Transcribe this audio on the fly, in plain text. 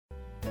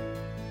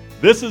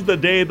This is the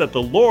day that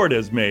the Lord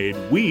has made.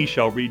 We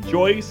shall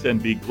rejoice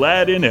and be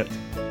glad in it.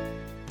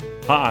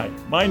 Hi,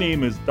 my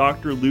name is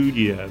Dr. Lou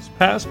Diaz,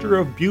 pastor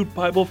of Butte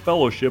Bible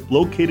Fellowship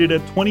located at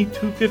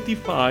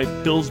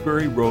 2255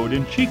 Pillsbury Road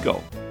in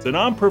Chico. And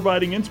I'm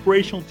providing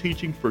inspirational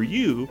teaching for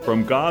you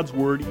from God's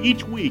Word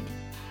each week.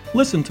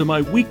 Listen to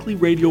my weekly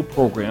radio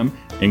program,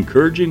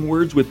 Encouraging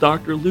Words with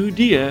Dr. Lou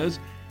Diaz,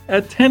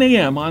 at 10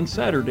 a.m. on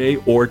Saturday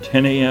or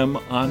 10 a.m.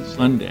 on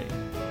Sunday.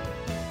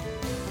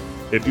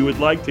 If you would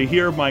like to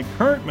hear my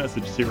current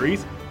message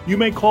series, you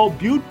may call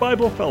Butte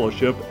Bible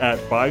Fellowship at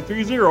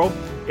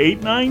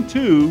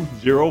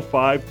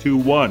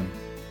 530-892-0521.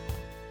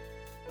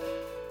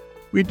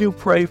 We do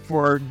pray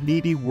for our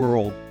needy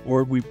world.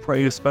 Lord, we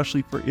pray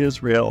especially for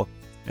Israel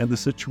and the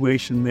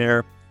situation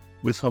there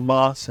with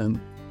Hamas and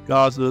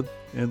Gaza.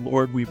 And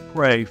Lord, we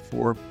pray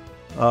for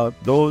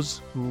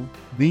those who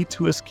need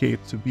to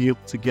escape to be able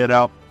to get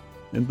out,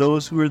 and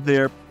those who are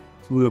there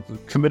who have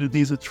committed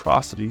these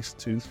atrocities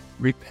to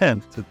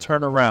repent, to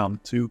turn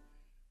around, to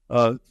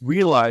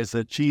realize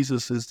that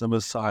Jesus is the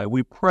Messiah.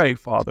 We pray,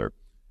 Father,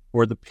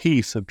 for the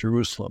peace of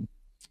Jerusalem.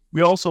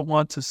 We also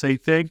want to say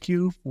thank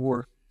you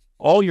for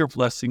all your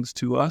blessings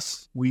to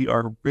us. We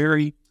are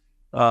very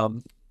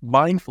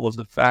mindful of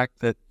the fact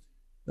that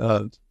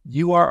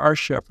you are our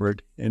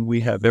shepherd, and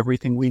we have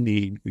everything we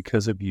need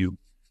because of you.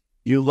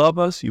 You love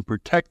us, you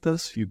protect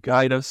us, you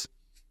guide us,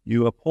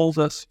 you uphold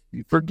us,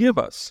 you forgive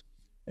us,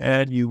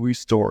 and you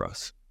restore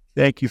us.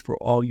 Thank you for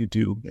all you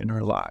do in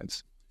our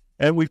lives.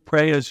 And we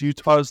pray as you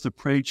taught us to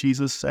pray,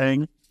 Jesus,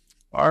 saying,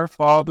 Our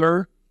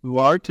Father, who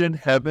art in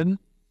heaven,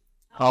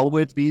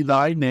 hallowed be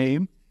thy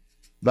name.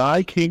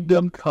 Thy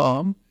kingdom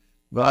come,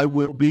 thy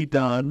will be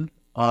done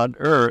on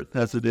earth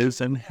as it is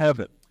in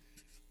heaven.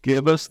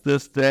 Give us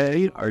this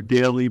day our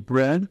daily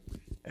bread,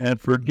 and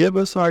forgive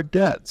us our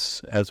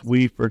debts as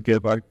we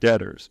forgive our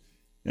debtors.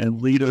 And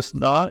lead us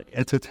not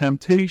into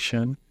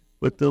temptation,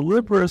 but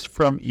deliver us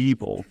from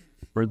evil.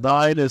 For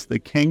thine is the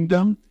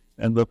kingdom,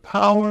 and the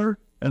power,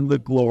 and the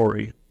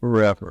glory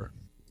forever.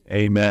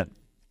 Amen.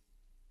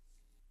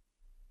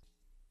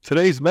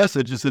 Today's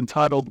message is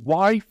entitled,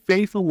 Why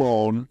Faith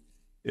Alone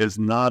is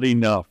Not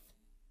Enough,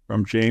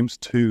 from James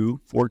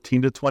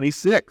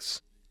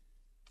 2:14-26.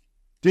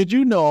 Did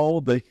you know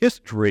the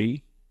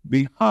history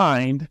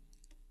behind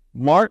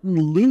Martin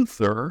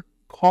Luther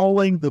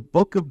calling the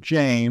book of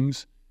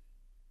James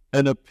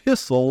an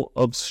epistle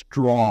of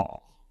straw?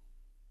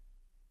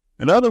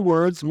 In other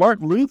words,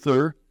 Martin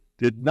Luther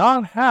did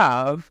not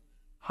have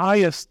high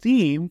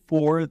esteem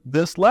for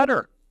this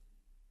letter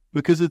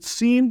because it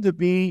seemed to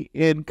be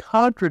in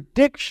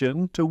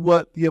contradiction to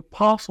what the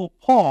Apostle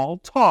Paul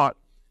taught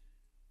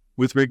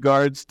with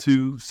regards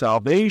to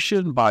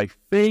salvation by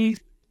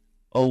faith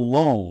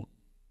alone.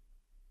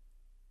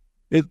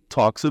 It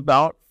talks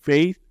about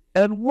faith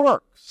and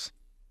works.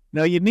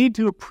 Now, you need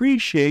to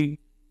appreciate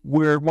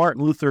where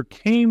Martin Luther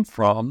came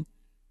from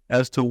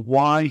as to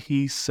why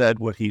he said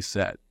what he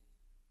said.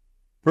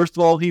 First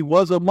of all, he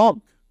was a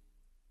monk,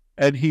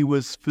 and he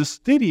was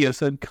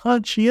fastidious and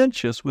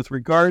conscientious with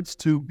regards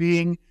to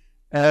being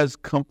as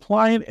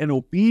compliant and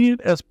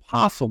obedient as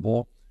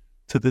possible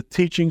to the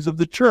teachings of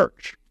the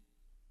church.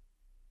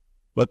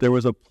 But there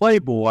was a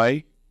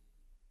playboy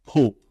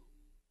pope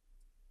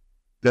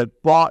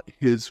that bought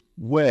his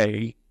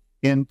way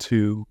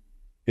into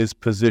his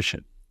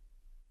position.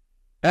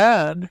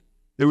 And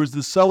there was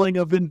the selling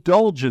of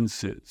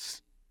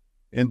indulgences.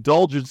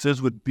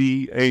 Indulgences would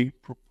be a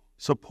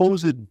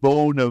supposed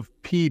bone of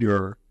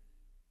Peter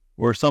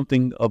or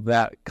something of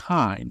that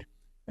kind.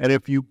 And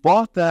if you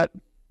bought that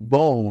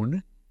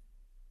bone,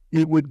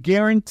 it would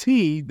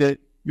guarantee that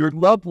your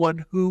loved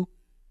one who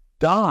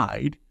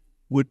died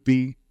would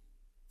be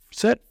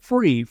set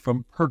free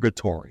from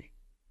purgatory,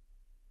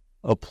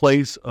 a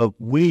place of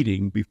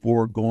waiting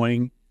before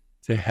going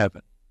to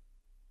heaven.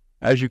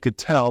 As you could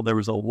tell, there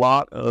was a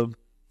lot of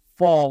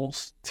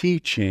false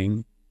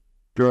teaching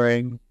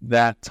during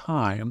that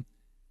time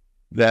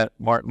that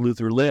Martin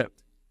Luther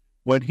lived.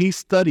 When he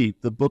studied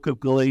the book of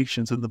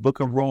Galatians and the book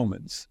of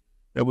Romans,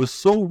 that was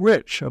so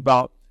rich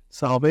about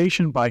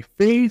salvation by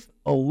faith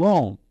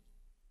alone,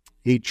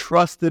 he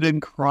trusted in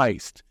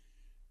Christ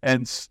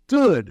and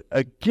stood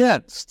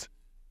against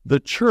the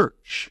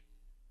church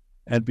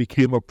and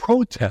became a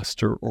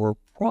protester or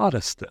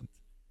Protestant.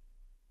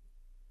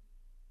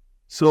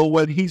 So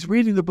when he's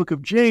reading the book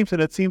of James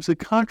and it seems to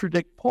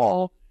contradict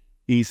Paul,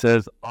 he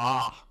says,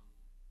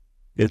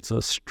 it's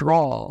a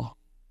straw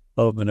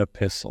of an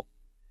epistle.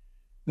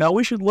 Now,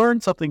 we should learn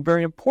something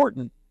very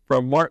important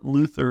from Martin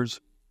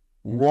Luther's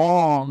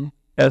wrong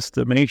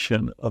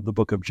estimation of the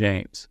book of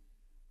James.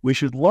 We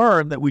should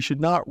learn that we should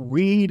not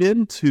read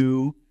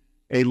into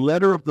a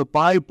letter of the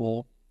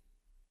Bible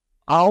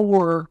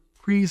our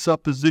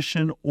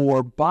presupposition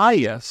or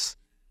bias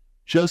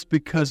just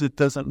because it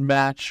doesn't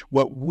match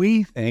what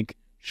we think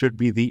should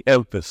be the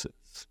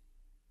emphasis.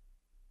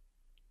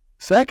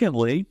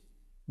 Secondly,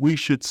 we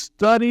should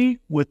study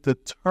what the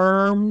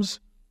terms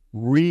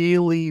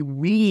really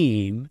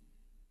mean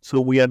so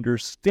we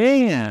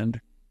understand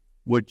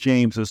what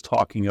James is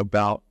talking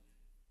about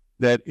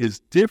that is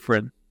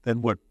different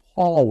than what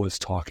Paul was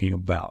talking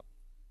about.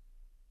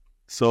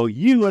 So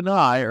you and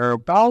I are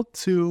about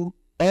to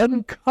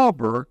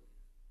uncover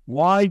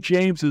why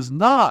James is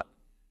not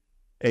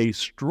a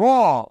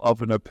straw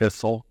of an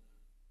epistle,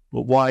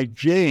 but why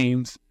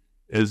James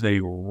is a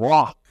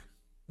rock,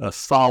 a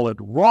solid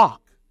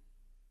rock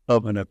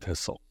of an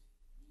epistle.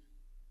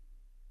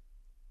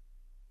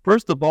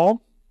 First of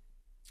all,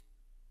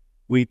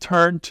 we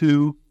turn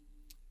to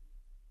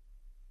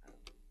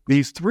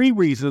these three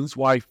reasons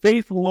why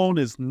faith alone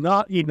is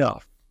not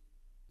enough.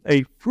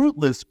 A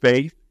fruitless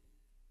faith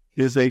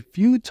is a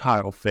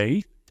futile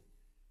faith.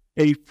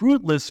 A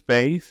fruitless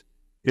faith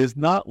is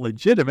not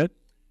legitimate,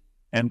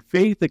 and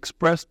faith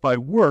expressed by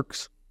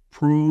works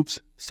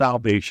proves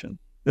salvation.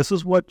 This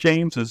is what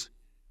James is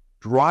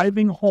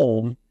driving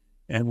home,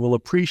 and we'll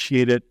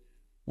appreciate it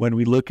when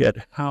we look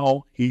at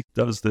how he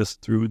does this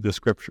through the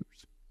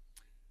scriptures.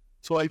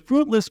 So a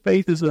fruitless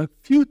faith is a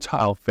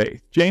futile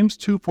faith. James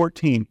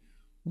 2:14.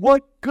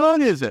 What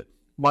good is it,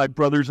 my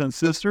brothers and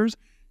sisters,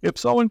 if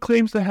someone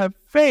claims to have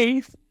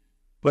faith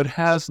but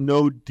has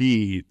no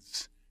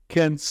deeds?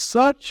 Can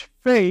such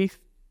faith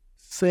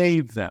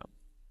save them?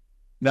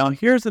 Now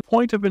here's the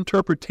point of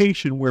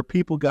interpretation where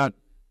people got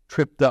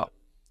tripped up.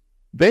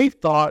 They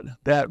thought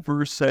that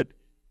verse said,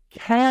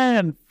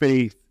 can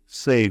faith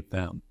save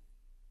them?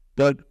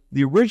 But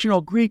the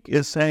original Greek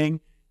is saying,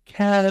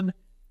 can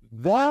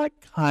that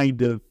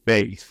kind of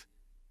faith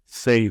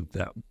save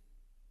them?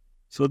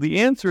 So the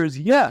answer is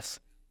yes,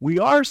 we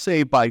are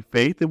saved by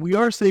faith, and we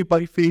are saved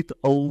by faith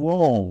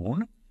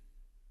alone.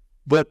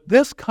 But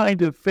this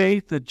kind of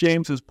faith that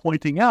James is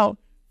pointing out,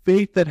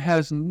 faith that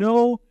has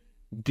no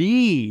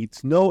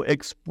deeds, no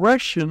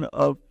expression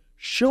of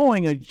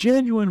showing a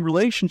genuine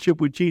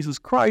relationship with Jesus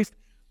Christ,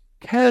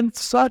 can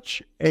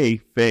such a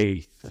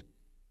faith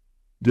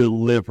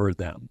deliver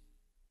them?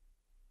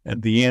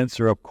 And the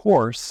answer, of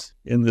course,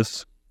 in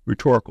this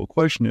rhetorical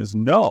question is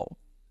no.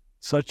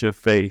 Such a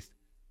faith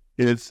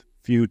is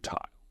futile.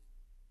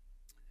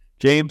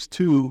 James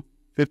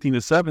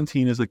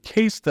 2:15-17 is a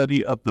case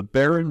study of the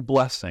barren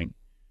blessing.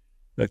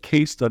 A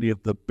case study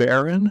of the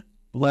barren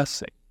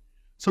blessing.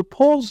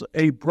 Suppose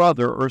a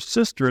brother or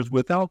sister is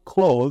without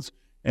clothes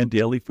and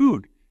daily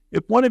food.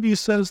 If one of you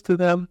says to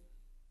them,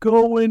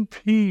 go in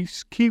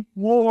peace, keep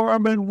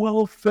warm and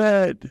well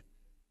fed,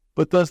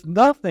 but does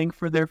nothing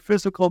for their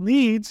physical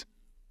needs,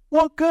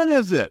 what good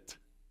is it?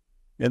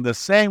 In the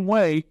same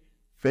way,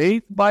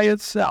 faith by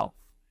itself,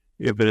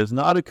 if it is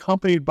not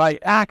accompanied by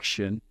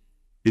action,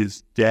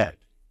 is dead.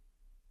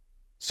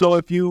 So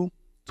if you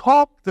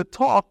talk the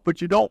talk,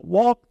 but you don't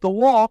walk the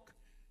walk,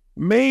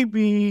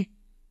 maybe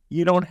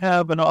you don't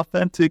have an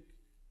authentic,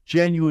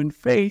 genuine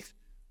faith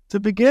to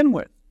begin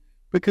with,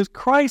 because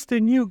Christ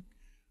in you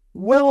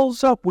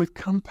wells up with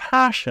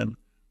compassion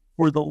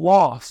for the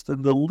lost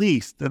and the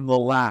least and the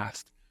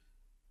last.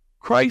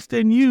 Christ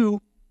in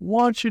you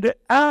wants you to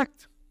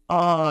act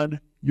on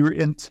your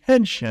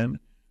intention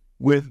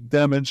with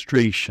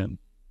demonstration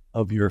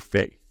of your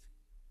faith.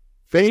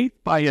 Faith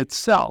by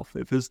itself,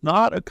 if it's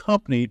not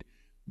accompanied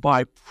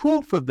by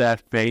proof of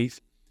that faith,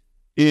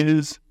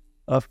 is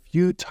a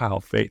futile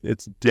faith.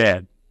 It's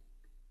dead.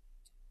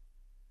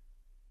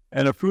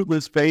 And a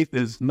fruitless faith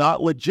is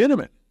not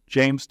legitimate.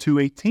 James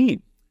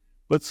 2:18.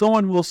 But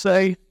someone will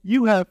say,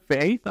 you have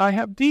faith, I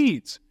have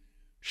deeds.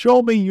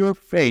 Show me your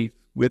faith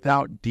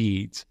without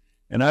deeds,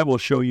 and I will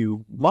show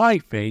you my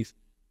faith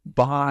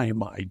by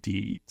my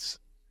deeds.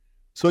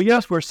 So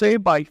yes, we're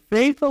saved by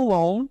faith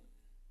alone,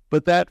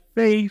 but that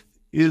faith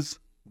is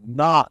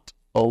not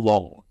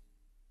alone.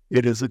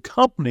 It is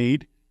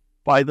accompanied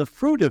by the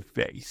fruit of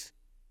faith,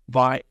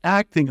 by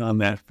acting on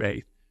that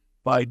faith,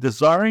 by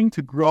desiring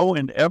to grow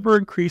in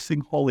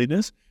ever-increasing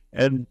holiness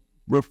and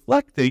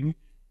reflecting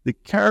the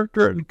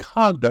character and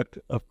conduct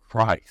of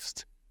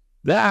Christ.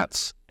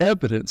 That's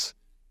evidence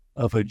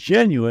of a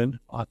genuine,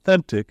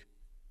 authentic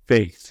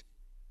faith.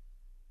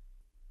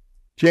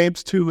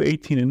 James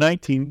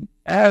 2:18-19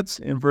 adds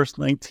in verse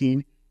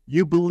 19,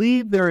 you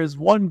believe there is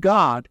one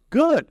God.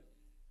 Good.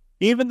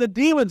 Even the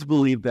demons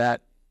believe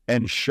that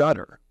and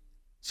shudder.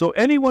 So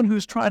anyone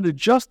who's trying to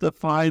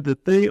justify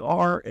that they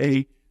are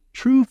a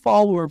true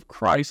follower of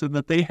Christ and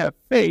that they have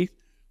faith,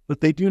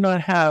 but they do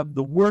not have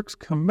the works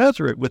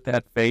commensurate with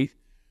that faith,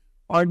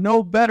 are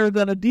no better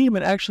than a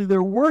demon. Actually,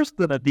 they're worse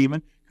than a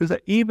demon, because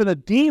even a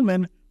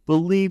demon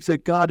believes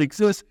that God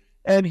exists,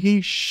 and he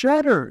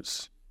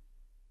shudders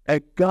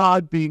at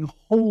God being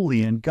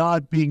holy and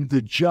God being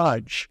the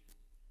judge.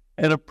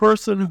 And a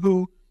person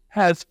who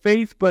has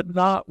faith but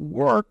not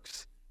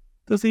works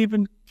doesn't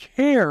even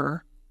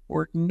care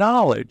or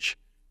acknowledge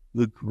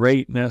the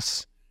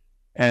greatness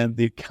and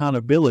the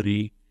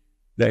accountability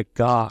that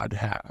God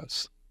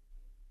has.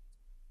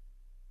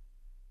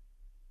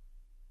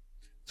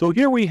 So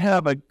here we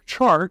have a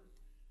chart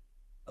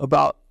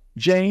about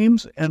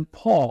James and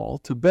Paul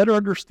to better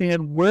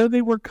understand where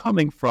they were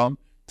coming from,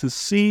 to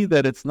see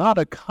that it's not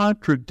a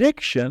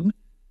contradiction,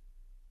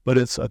 but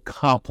it's a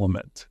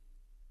complement.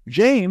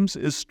 James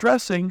is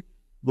stressing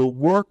the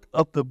work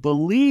of the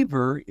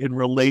believer in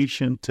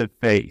relation to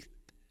faith.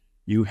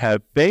 You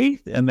have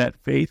faith, and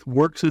that faith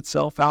works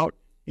itself out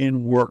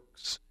in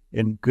works,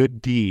 in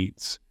good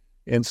deeds,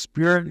 in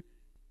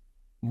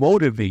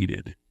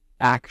spirit-motivated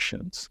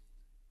actions.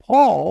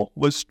 Paul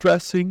was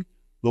stressing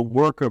the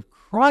work of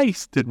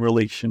Christ in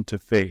relation to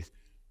faith.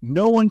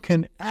 No one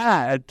can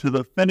add to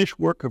the finished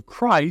work of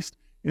Christ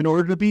in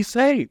order to be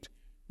saved.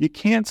 You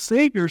can't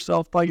save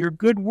yourself by your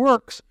good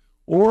works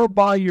or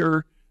by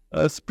your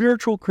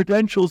spiritual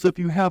credentials if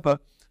you have a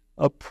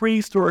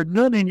priest or a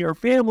nun in your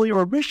family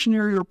or a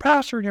missionary or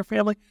pastor in your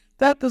family.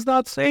 That does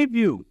not save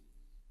you.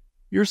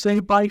 You're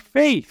saved by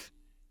faith,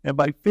 and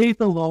by faith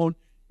alone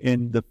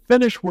in the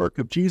finished work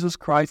of Jesus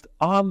Christ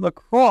on the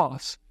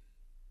cross,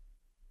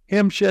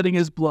 Him shedding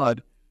His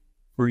blood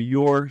for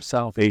your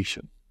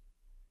salvation.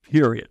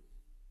 Period.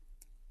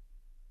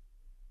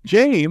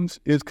 James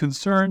is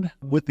concerned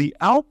with the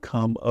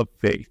outcome of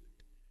faith,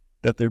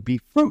 that there be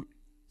fruit,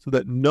 so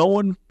that no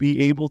one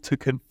be able to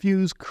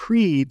confuse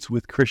creeds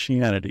with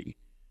Christianity.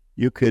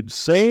 You could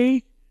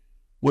say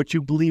what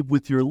you believe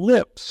with your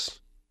lips,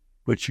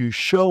 but you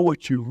show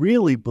what you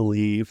really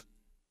believe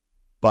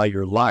by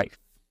your life.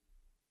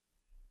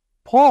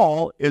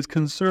 Paul is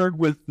concerned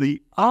with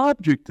the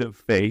object of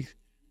faith,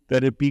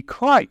 that it be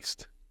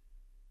Christ,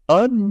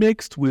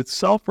 unmixed with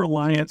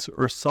self-reliance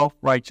or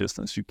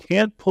self-righteousness. You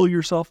can't pull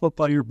yourself up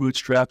by your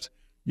bootstraps.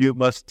 You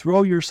must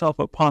throw yourself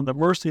upon the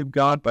mercy of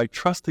God by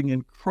trusting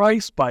in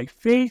Christ by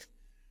faith.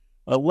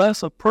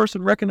 Unless a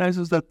person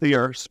recognizes that they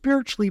are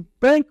spiritually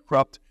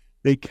bankrupt,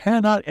 they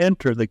cannot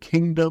enter the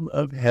kingdom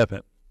of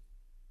heaven.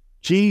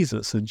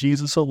 Jesus and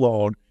Jesus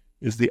alone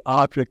is the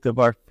object of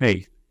our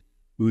faith,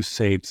 who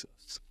saves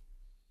us.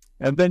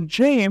 And then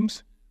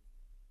James,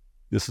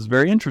 this is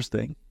very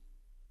interesting,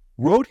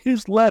 wrote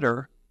his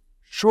letter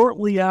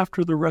shortly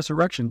after the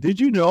resurrection.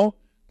 Did you know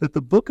that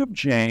the book of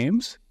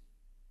James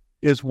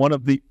is one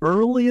of the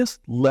earliest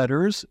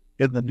letters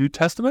in the New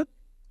Testament?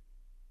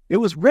 It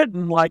was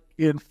written like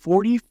in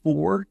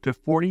 44 to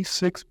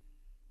 46.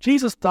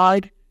 Jesus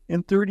died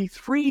in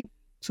 33.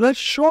 So that's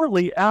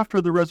shortly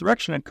after the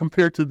resurrection, and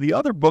compared to the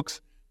other books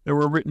that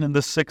were written in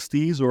the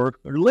 60s or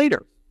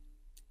later.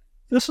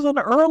 This is an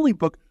early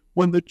book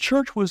when the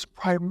church was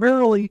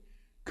primarily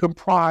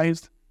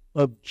comprised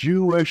of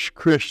Jewish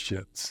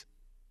Christians.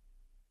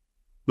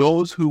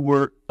 Those who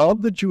were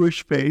of the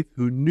Jewish faith,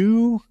 who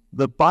knew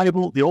the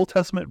Bible, the Old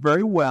Testament,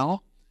 very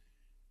well,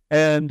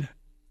 and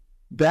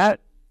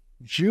that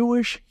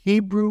Jewish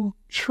Hebrew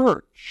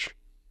church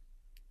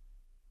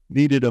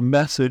needed a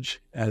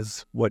message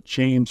as what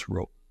James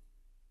wrote.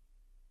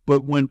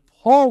 But when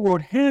Paul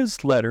wrote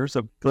his letters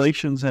of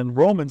Galatians and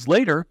Romans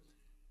later,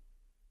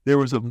 there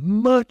was a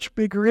much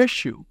bigger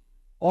issue.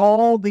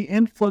 All the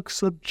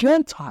influx of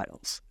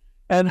Gentiles.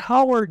 And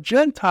how are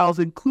Gentiles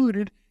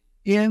included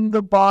in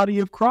the body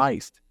of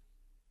Christ?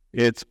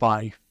 It's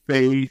by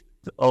faith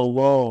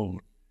alone.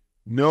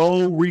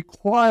 No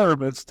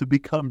requirements to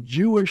become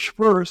Jewish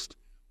first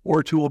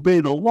or to obey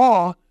the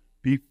law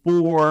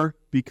before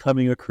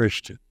becoming a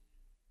Christian.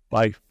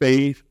 By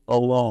faith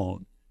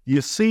alone.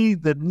 You see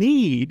the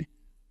need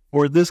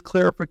for this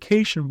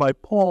clarification by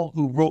Paul,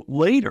 who wrote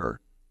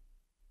later,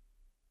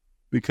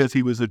 because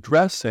he was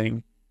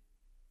addressing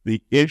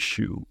the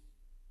issue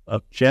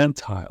of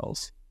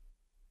Gentiles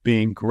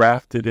being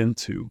grafted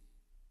into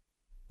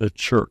the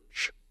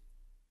church.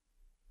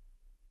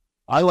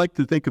 I like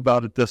to think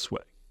about it this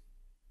way.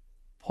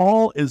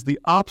 Paul is the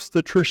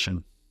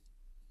obstetrician,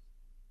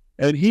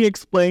 and he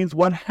explains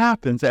what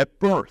happens at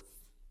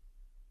birth.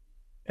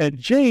 And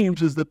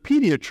James is the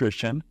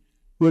pediatrician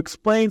who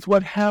explains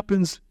what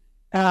happens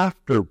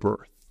after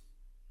birth.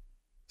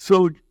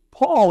 So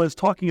Paul is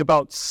talking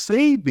about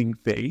saving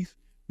faith,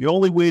 the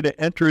only way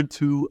to enter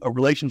into a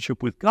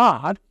relationship with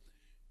God.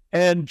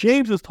 And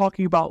James is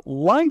talking about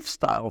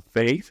lifestyle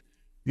faith,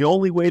 the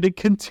only way to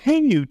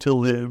continue to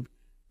live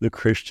the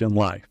Christian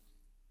life.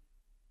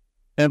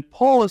 And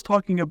Paul is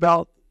talking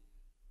about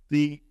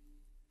the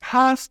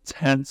past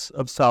tense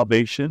of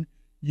salvation.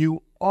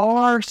 You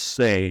are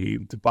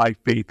saved by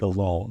faith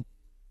alone.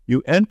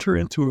 You enter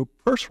into a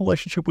personal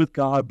relationship with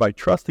God by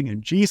trusting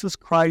in Jesus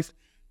Christ,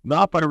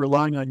 not by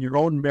relying on your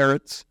own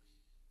merits,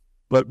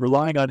 but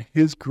relying on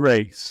His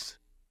grace.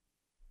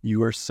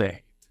 You are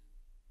saved.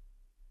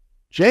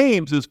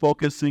 James is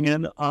focusing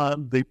in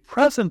on the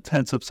present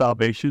tense of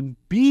salvation,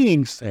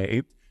 being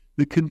saved,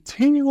 the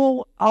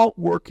continual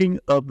outworking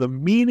of the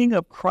meaning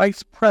of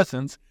Christ's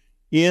presence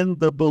in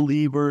the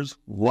believer's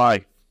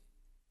life.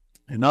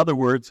 In other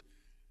words,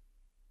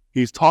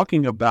 he's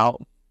talking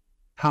about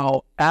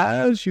how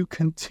as you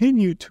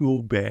continue to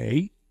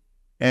obey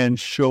and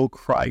show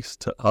Christ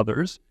to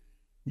others,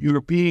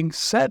 you're being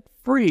set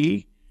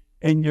free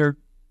and you're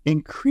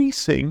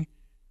increasing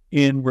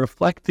in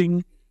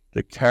reflecting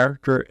the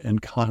character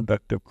and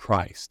conduct of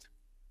Christ.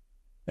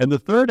 And the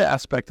third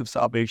aspect of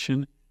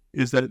salvation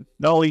is that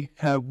not only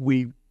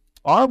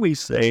are we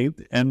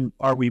saved and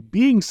are we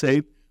being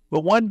saved,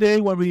 but one day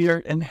when we are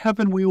in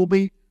heaven, we will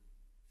be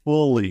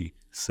fully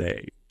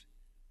saved.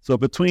 So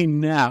between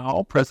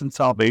now, present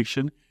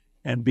salvation,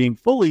 and being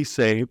fully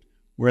saved,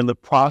 we're in the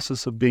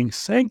process of being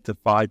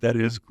sanctified, that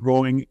is,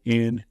 growing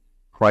in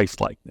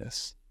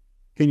Christ-likeness.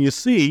 Can you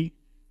see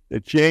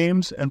that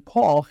James and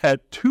Paul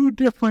had two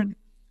different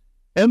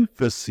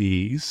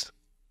emphases,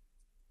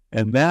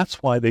 and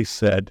that's why they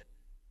said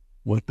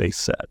what they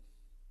said.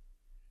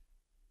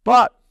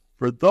 But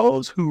for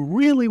those who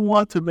really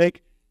want to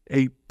make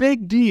a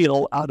big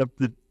deal out of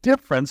the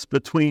difference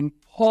between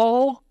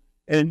Paul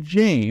and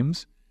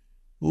James,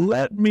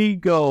 let me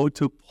go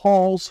to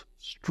Paul's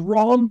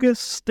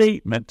strongest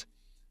statement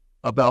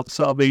about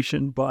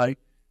salvation by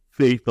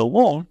faith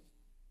alone,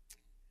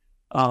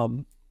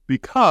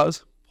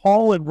 because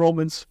Paul in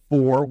Romans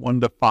 4,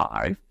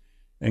 1-5,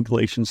 and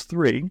Galatians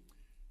 3,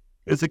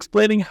 is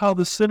explaining how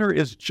the sinner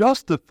is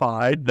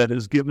justified, that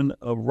is given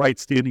a right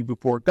standing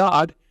before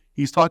God.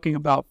 He's talking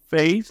about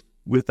faith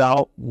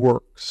without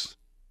works.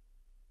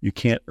 You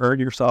can't earn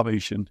your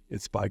salvation.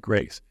 It's by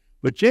grace.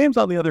 But James,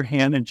 on the other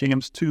hand, in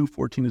James 2,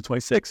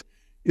 14-26,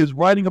 is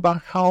writing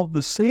about how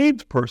the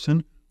saved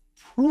person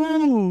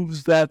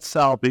proves that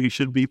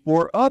salvation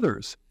before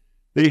others.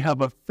 They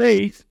have a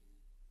faith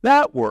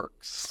that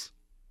works.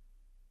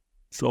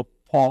 So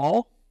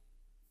Paul,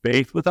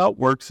 faith without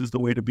works is the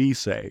way to be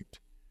saved.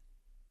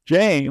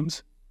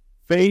 James,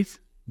 faith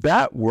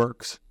that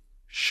works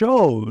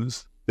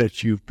shows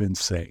that you've been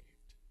saved.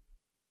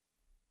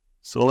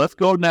 So let's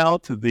go now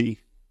to the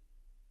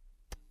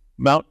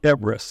Mount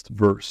Everest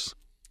verse.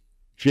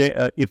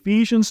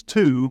 Ephesians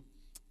 2,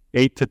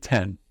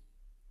 8-10.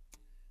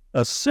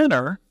 A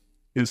sinner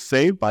is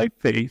saved by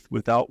faith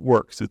without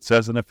works. It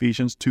says in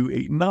Ephesians 2,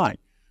 8 and 9.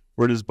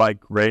 For it is by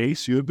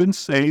grace you have been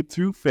saved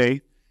through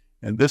faith,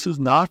 and this is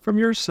not from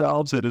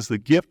yourselves, it is the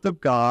gift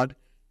of God,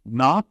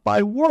 not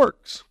by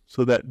works,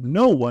 so that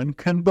no one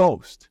can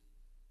boast.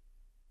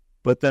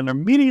 But then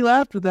immediately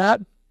after that,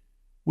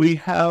 we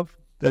have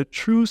that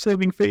true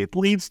saving faith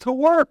leads to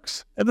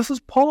works. And this is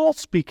Paul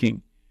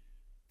speaking.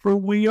 For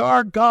we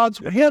are God's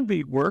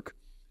handiwork,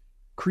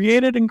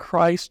 created in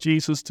Christ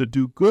Jesus to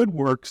do good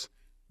works,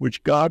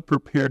 which God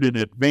prepared in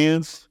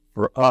advance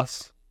for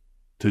us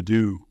to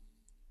do.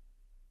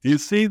 Do you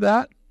see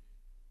that?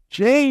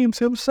 James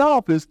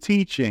himself is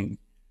teaching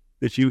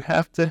that you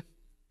have to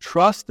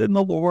trust in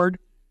the Lord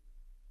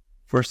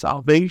for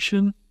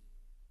salvation,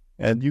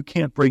 and you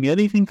can't bring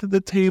anything to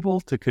the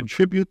table to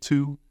contribute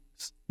to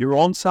your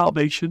own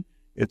salvation.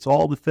 It's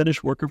all the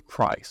finished work of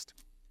Christ.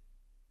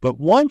 But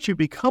once you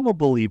become a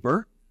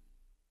believer,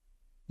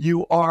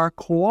 you are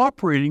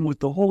cooperating with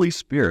the Holy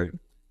Spirit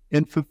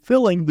in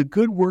fulfilling the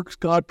good works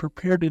God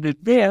prepared in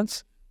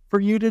advance for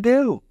you to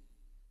do.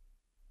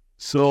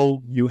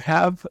 So you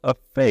have a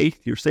faith,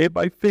 you're saved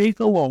by faith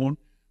alone,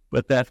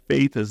 but that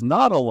faith is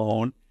not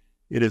alone.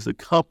 It is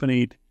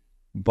accompanied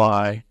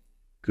by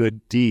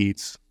good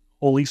deeds,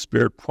 Holy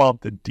Spirit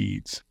prompted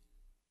deeds.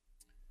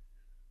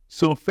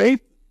 So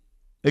faith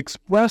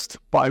expressed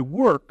by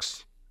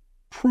works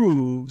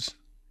proves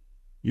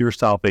your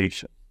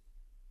salvation.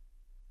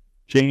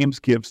 James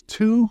gives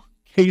two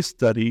case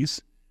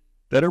studies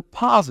that are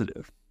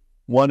positive.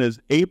 One is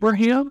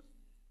Abraham,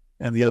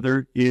 and the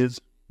other is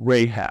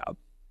Rahab.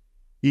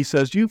 He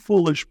says, you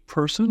foolish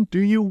person, do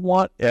you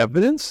want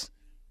evidence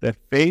that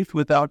faith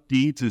without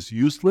deeds is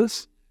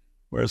useless,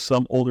 whereas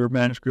some older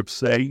manuscripts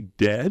say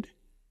dead?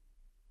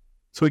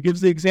 So he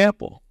gives the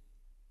example.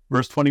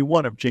 Verse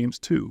 21 of James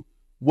 2.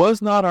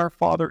 Was not our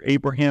father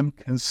Abraham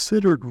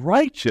considered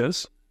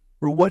righteous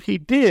for what he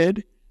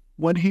did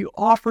when he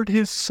offered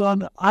his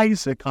son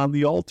Isaac on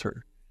the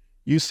altar?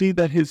 You see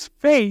that his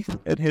faith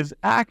and his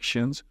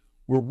actions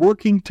were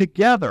working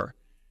together,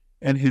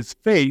 and his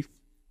faith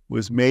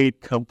was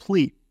made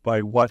complete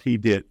by what he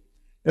did.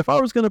 If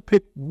I was going to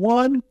pick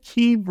one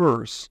key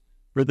verse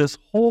for this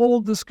whole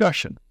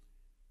discussion,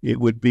 it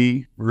would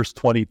be verse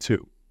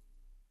 22.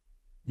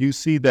 You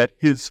see that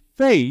his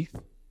faith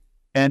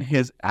and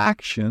his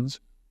actions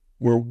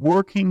were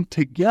working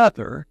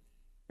together,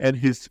 and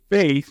his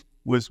faith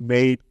was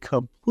made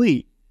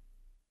complete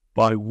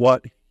by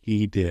what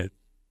he did.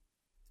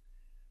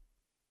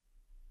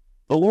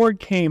 The Lord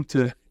came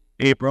to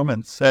Abram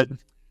and said,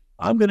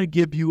 I'm going to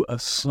give you a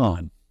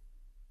son.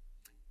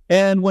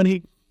 And when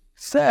he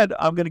said,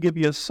 I'm going to give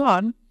you a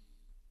son,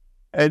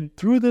 and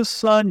through this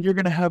son, you're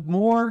going to have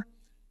more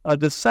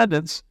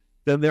descendants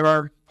than there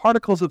are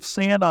particles of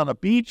sand on a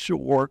beach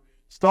or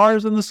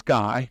stars in the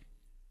sky,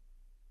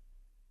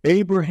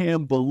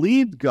 Abraham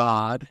believed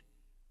God,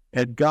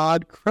 and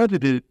God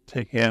credited it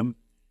to him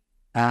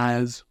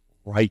as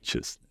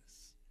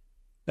righteousness.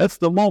 That's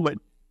the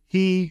moment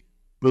he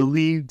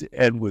believed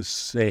and was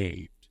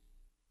saved.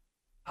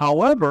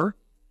 However,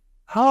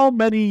 how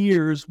many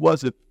years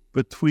was it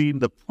between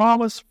the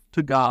promise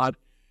to God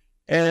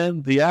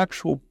and the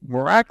actual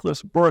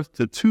miraculous birth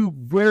to two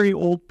very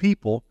old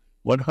people,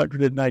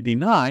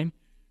 199,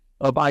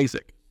 of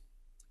Isaac?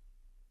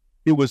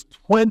 It was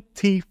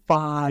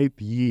 25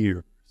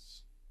 years.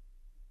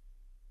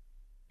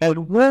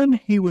 And when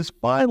he was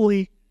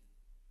finally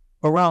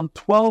around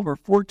 12 or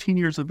 14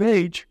 years of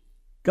age,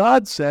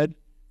 God said,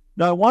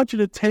 now I want you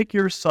to take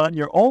your son,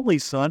 your only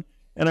son,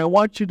 and I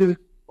want you to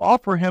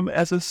offer him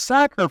as a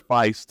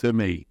sacrifice to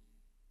me.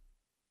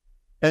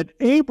 And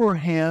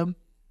Abraham,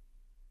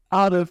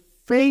 out of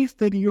faith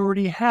that he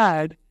already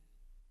had,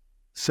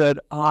 said,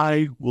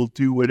 I will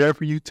do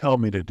whatever you tell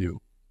me to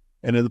do.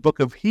 And in the book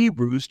of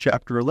Hebrews,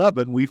 chapter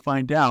 11, we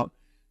find out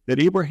that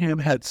Abraham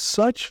had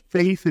such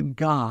faith in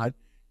God,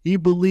 he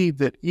believed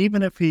that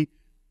even if he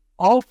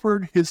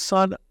offered his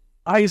son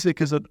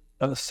Isaac as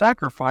a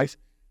sacrifice,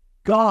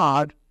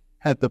 God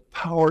had the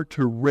power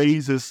to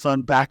raise his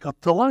son back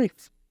up to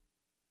life.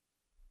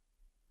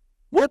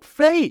 What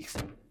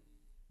faith,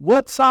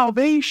 what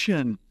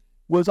salvation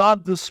was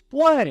on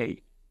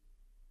display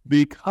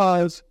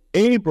because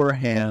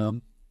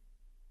Abraham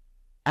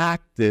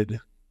acted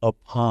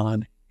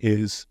upon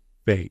his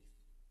faith.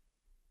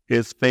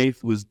 His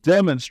faith was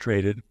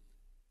demonstrated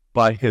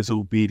by his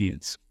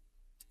obedience.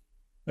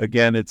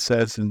 Again, it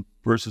says in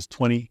verses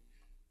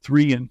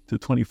 23 to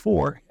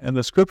 24, and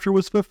the scripture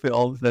was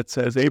fulfilled that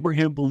says,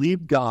 Abraham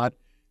believed God,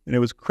 and it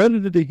was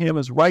credited to him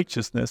as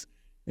righteousness,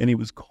 and he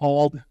was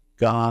called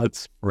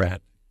God's friend.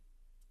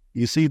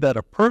 You see that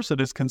a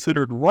person is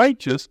considered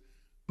righteous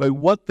by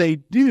what they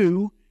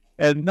do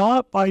and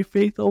not by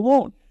faith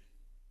alone.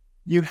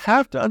 You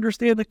have to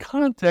understand the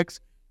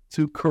context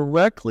to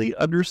correctly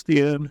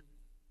understand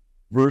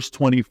verse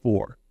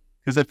 24.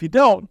 Because if you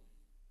don't,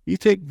 you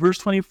take verse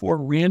 24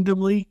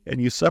 randomly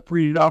and you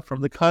separate it out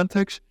from the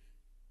context,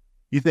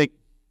 you think,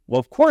 well,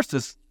 of course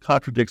this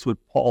contradicts what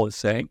Paul is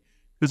saying,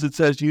 because it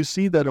says, you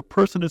see that a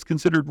person is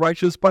considered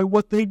righteous by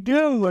what they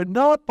do and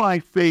not by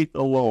faith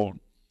alone.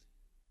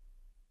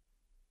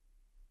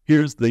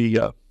 Here's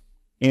the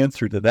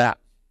answer to that.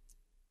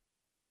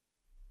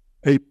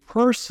 A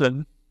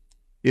person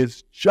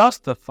is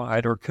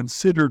justified or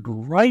considered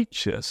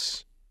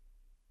righteous.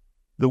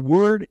 The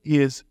word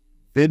is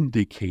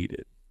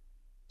vindicated.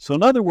 So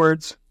in other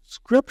words,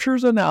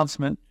 Scripture's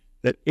announcement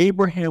that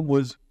Abraham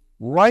was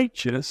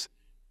righteous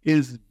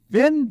is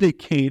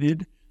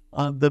vindicated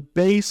on the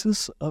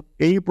basis of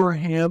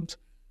Abraham's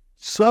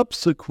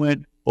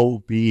subsequent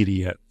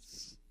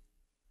obedience.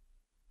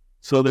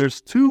 So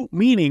there's two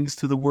meanings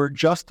to the word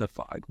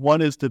justified.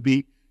 One is to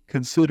be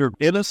considered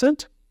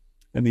innocent,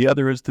 and the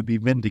other is to be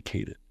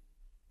vindicated.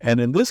 And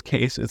in this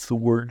case, it's the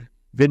word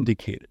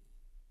vindicated.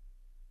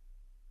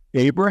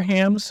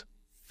 Abraham's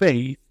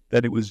faith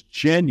that it was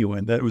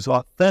genuine, that it was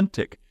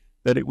authentic,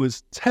 that it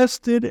was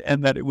tested,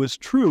 and that it was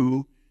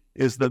true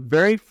is the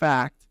very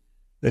fact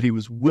that he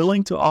was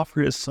willing to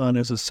offer his son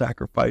as a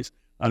sacrifice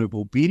out of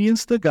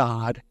obedience to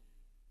God,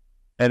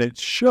 and it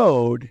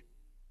showed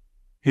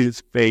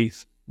his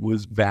faith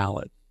was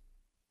valid.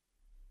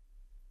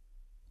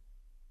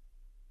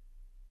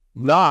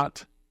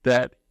 Not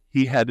that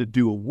he had to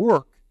do a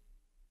work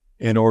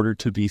in order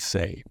to be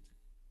saved.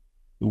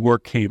 The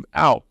work came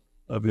out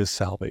of his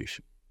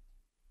salvation.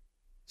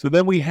 So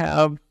then we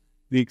have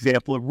the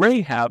example of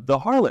Rahab the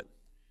harlot.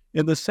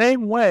 In the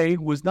same way,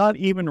 was not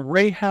even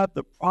Rahab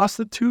the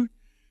prostitute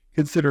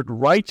considered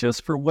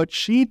righteous for what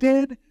she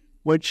did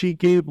when she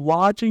gave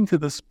lodging to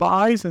the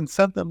spies and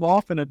sent them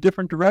off in a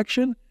different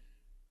direction?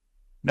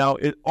 Now,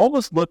 it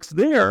almost looks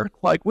there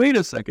like, wait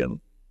a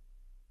second.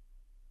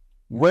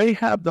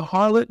 Rahab the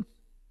harlot,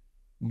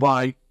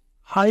 by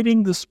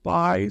hiding the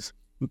spies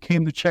who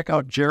came to check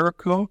out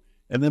Jericho,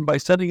 and then by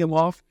sending them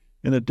off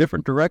in a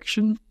different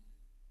direction,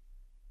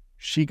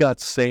 she got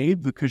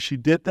saved because she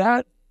did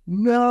that?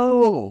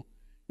 No.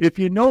 If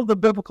you know the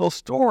biblical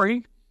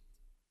story,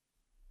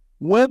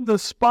 when the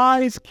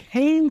spies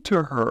came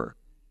to her,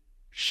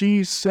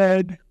 she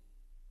said,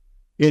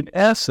 in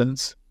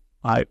essence,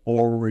 I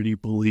already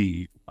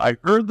believe. I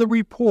heard the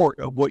report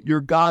of what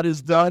your God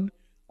has done.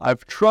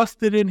 I've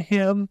trusted in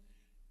him.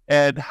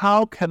 And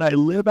how can I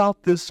live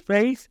out this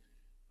faith?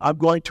 I'm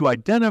going to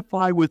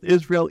identify with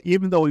Israel,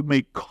 even though it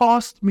may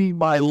cost me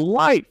my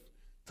life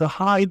to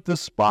hide the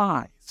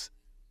spies.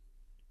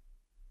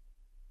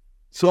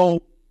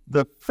 So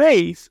the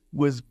faith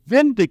was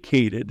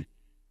vindicated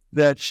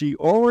that she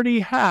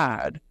already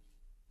had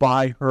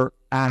by her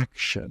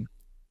action.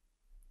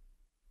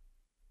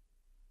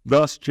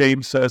 Thus,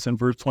 James says in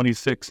verse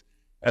 26,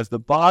 as the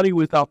body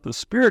without the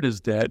spirit is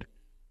dead,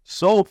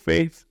 so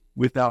faith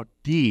without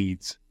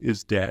deeds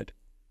is dead.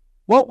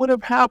 What would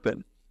have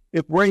happened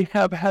if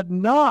Rahab had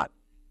not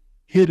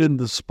hidden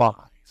the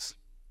spies?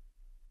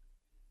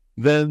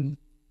 Then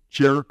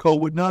Jericho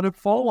would not have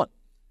fallen.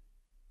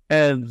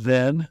 And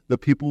then the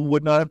people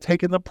would not have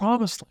taken the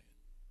promised land.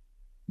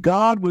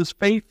 God was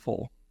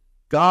faithful.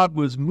 God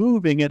was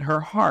moving in her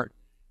heart.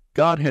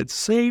 God had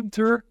saved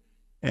her,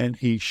 and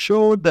he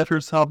showed that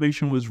her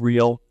salvation was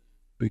real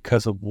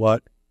because of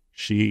what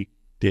she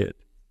did.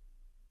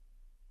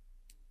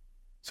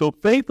 So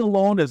faith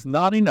alone is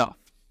not enough.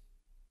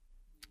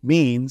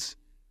 Means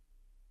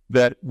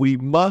that we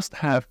must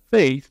have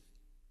faith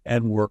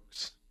and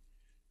works.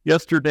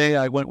 Yesterday,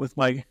 I went with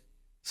my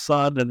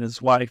son and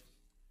his wife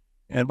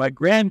and my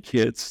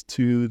grandkids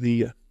to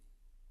the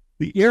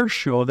air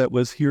show that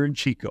was here in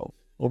Chico,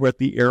 over at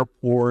the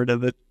airport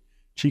and the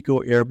Chico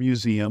Air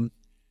Museum.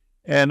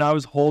 And I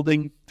was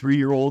holding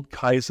 3-year-old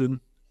Kyson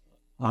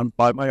on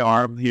by my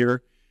arm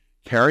here,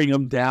 carrying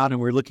them down, and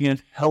we're looking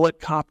at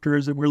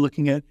helicopters, and we're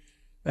looking at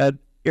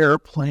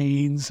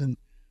airplanes, and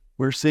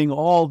we're seeing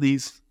all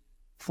these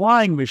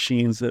flying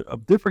machines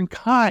of different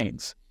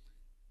kinds.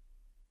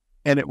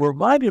 And it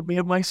reminded me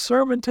of my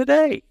sermon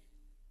today,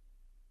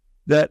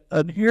 that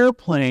an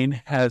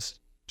airplane has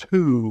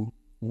 2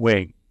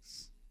 wings.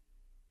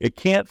 It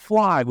can't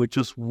fly with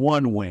just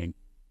 1 wing.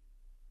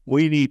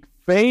 We need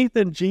faith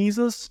in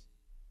Jesus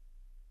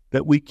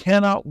that we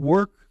cannot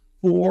work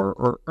for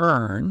or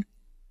earn,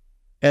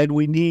 and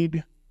we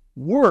need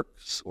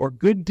works or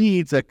good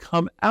deeds that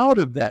come out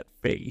of that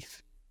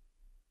faith.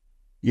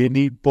 You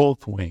need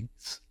both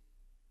wings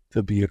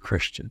to be a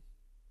Christian.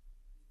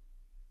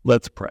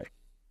 Let's pray.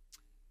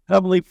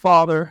 Heavenly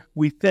Father,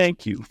 we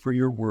thank you for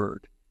your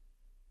word,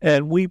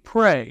 and we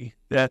pray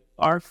that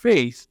our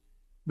faith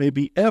may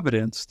be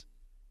evidenced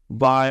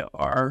by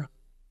our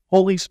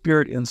Holy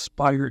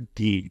Spirit-inspired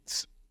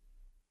deeds.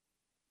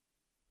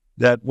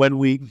 That when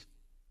we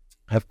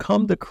have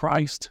come to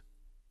Christ,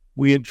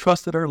 we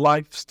entrusted our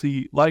life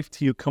to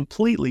you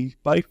completely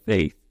by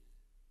faith.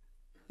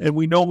 And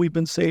we know we've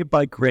been saved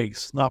by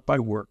grace, not by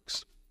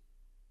works.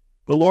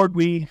 But Lord,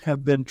 we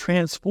have been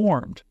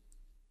transformed.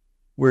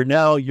 We're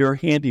now your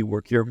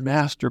handiwork, your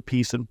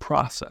masterpiece in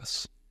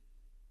process.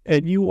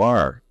 And you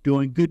are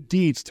doing good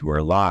deeds to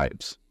our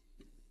lives.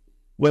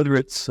 Whether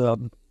it's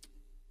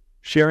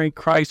sharing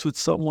Christ with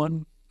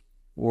someone,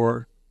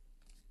 or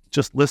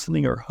just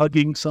listening or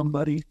hugging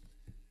somebody,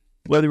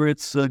 whether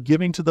it's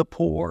giving to the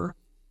poor,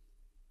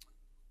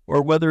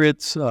 or whether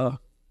it's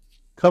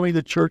coming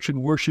to church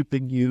and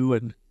worshiping you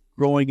and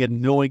growing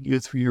and knowing you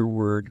through your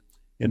word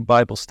in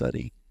Bible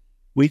study.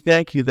 We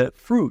thank you that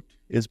fruit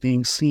is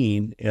being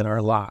seen in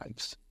our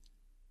lives.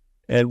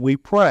 And we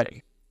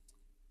pray,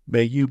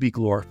 may you be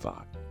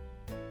glorified.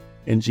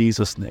 In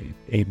Jesus' name,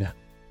 amen.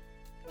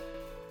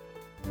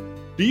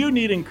 Do you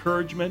need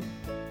encouragement?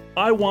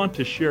 I want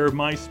to share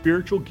my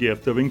spiritual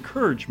gift of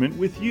encouragement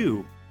with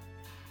you.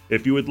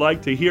 If you would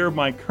like to hear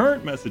my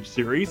current message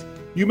series,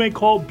 you may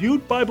call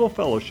Butte Bible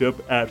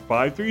Fellowship at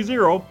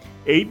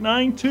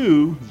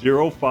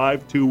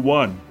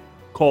 530-892-0521.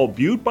 Call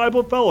Butte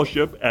Bible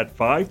Fellowship at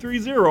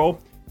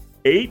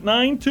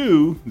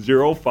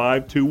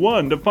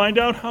 530-892-0521 to find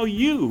out how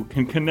you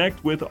can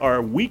connect with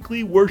our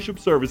weekly worship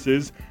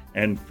services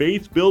and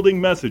faith-building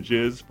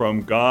messages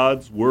from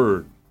God's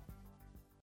Word.